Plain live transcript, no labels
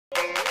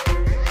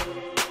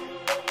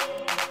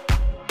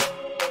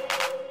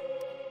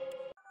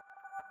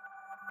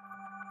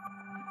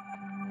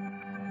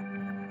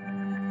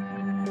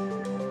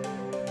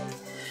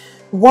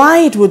why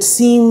it would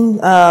seem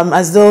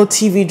as though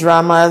TV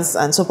dramas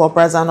and soap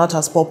operas are not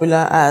as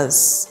popular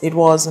as it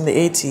was in the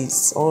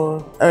 80s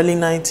or early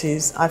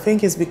 90s, I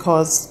think is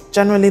because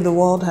generally the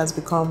world has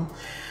become,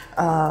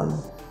 I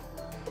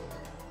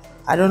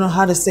don't know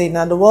how to say it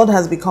now, the world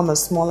has become a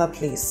smaller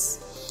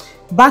place.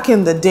 Back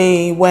in the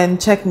day when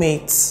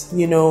Checkmate,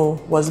 you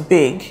know, was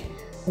big,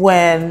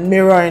 when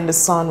Mirror in the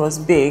Sun was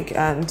big,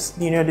 and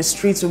you know the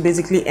streets would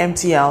basically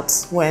empty out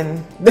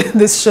when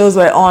these shows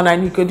were on,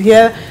 and you could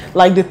hear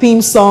like the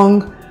theme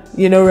song,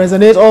 you know,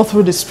 resonate all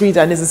through the street,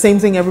 and it's the same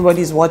thing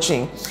everybody's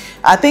watching.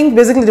 I think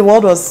basically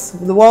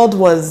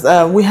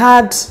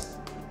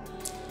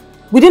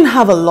we didn't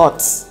have a lot.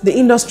 The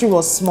industry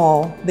was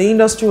small. The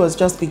industry was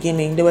just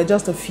beginning. There were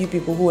just a few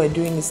people who were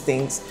doing these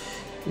things.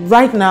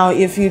 Right now,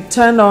 if you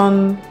turn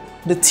on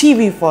the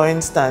TV, for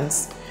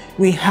instance,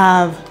 we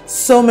have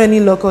so many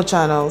local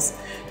channels,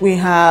 we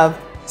have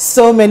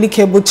so many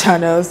cable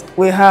channels,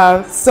 we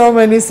have so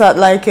many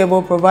satellite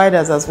cable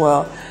providers as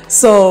well.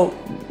 So,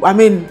 I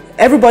mean,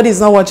 everybody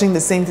is not watching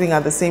the same thing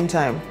at the same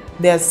time.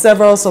 There are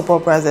several soap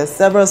operas, there's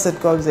several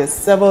sitcoms, there's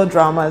several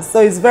dramas. So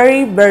it's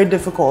very, very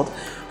difficult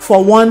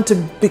for one to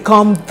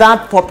become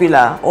that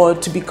popular or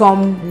to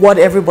become what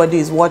everybody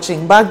is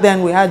watching. Back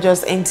then we had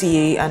just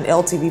NTA and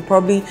LTV.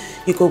 Probably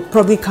you could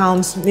probably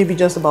count maybe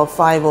just about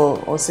 5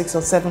 or 6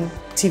 or 7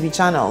 TV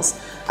channels,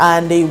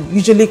 and they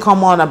usually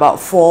come on about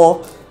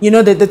 4. You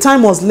know, the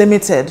time was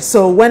limited,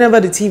 so whenever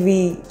the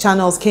TV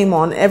channels came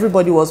on,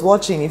 everybody was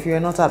watching if you were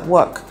not at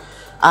work,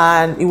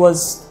 and it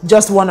was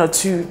just 1 or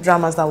 2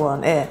 dramas that were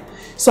on air.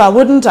 So I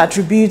wouldn't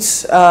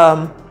attribute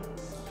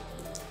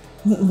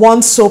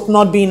one soap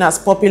not being as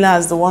popular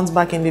as the ones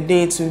back in the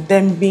day to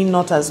them being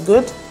not as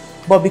good,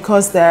 but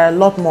because there are a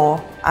lot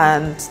more,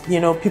 and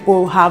you know,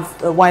 people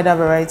have a wider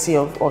variety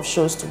of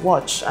shows to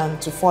watch and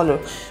to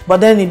follow. But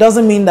then it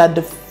doesn't mean that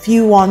the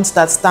few ones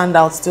that stand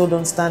out still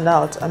don't stand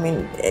out. I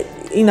mean,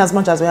 in as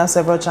much as we have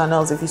several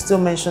channels, if you still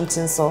mention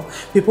Tinsel,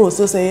 people will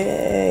still say,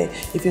 hey.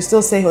 If you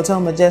still say Hotel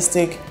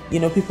Majestic, you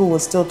know, people will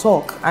still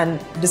talk. And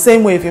the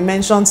same way, if you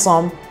mention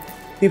some,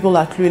 people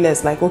are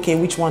clueless, like, okay,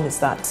 which one is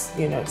that?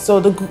 You know, so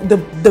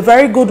the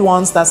very good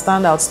ones that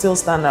stand out still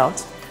stand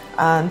out,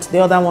 and the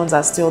other ones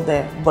are still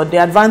there. But the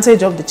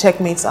advantage of the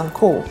Checkmates and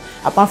co,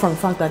 apart from the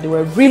fact that they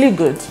were really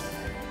good,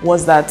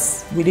 was that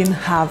we didn't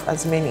have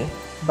as many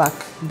back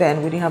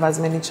then. We didn't have as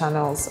many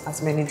channels,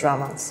 as many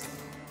dramas.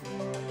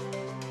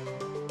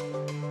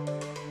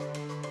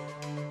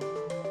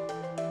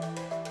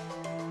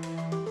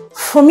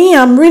 For me,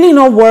 I'm really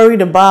not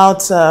worried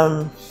about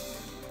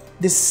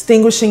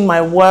distinguishing my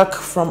work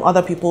from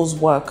other people's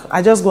work.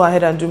 I just go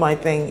ahead and do my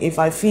thing. If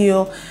I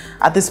feel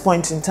at this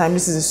point in time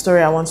this is a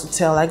story I want to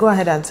tell, I go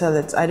ahead and tell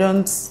it. I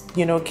don't,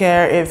 you know,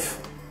 care if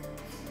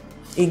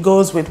it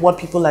goes with what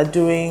people are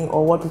doing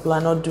or what people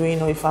are not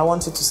doing, or if I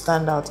want it to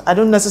stand out. I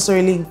don't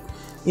necessarily,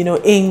 you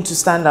know, aim to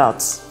stand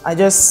out. I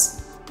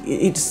just,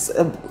 it's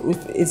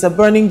a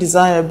burning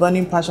desire, a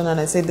burning passion, and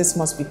I say this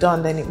must be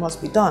done, then it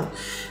must be done.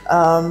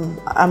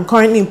 I'm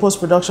currently in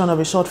post-production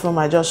of a short film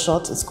I just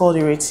shot. It's called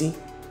Ireti.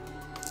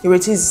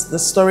 Ireti is the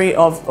story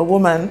of a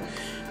woman,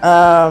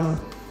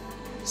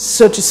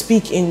 so to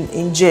speak,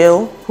 in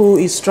jail, who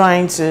is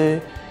trying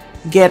to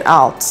get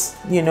out.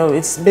 You know,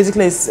 it's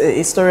basically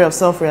a story of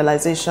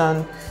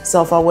self-realization,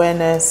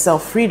 self-awareness,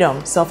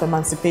 self-freedom,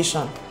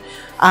 self-emancipation.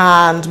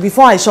 And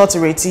before I shot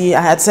Ireti,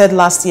 I had said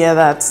last year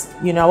that,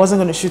 you know, I wasn't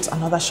going to shoot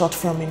another short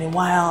film in a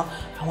while.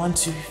 I want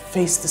to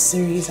face the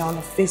series, I want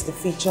to face the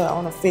feature, I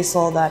want to face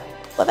all that.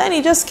 But then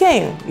it just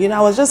came. You know,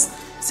 I was just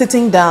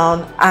sitting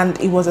down, and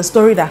it was a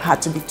story that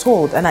had to be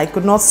told, and I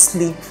could not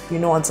sleep, you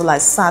know, until I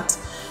sat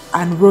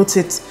and wrote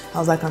it. I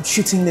was like, I'm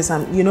shooting this,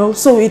 and you know,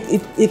 so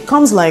it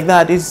comes like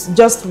that. It's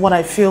just what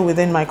I feel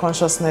within my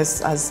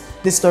consciousness, as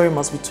this story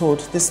must be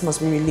told, this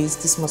must be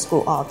released, this must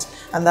go out,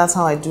 and that's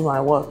how I do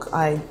my work.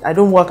 I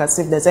don't work as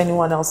if there's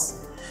anyone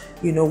else,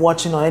 you know,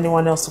 watching, or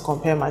anyone else to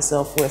compare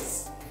myself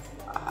with.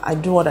 I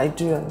do what I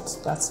do, and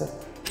that's it.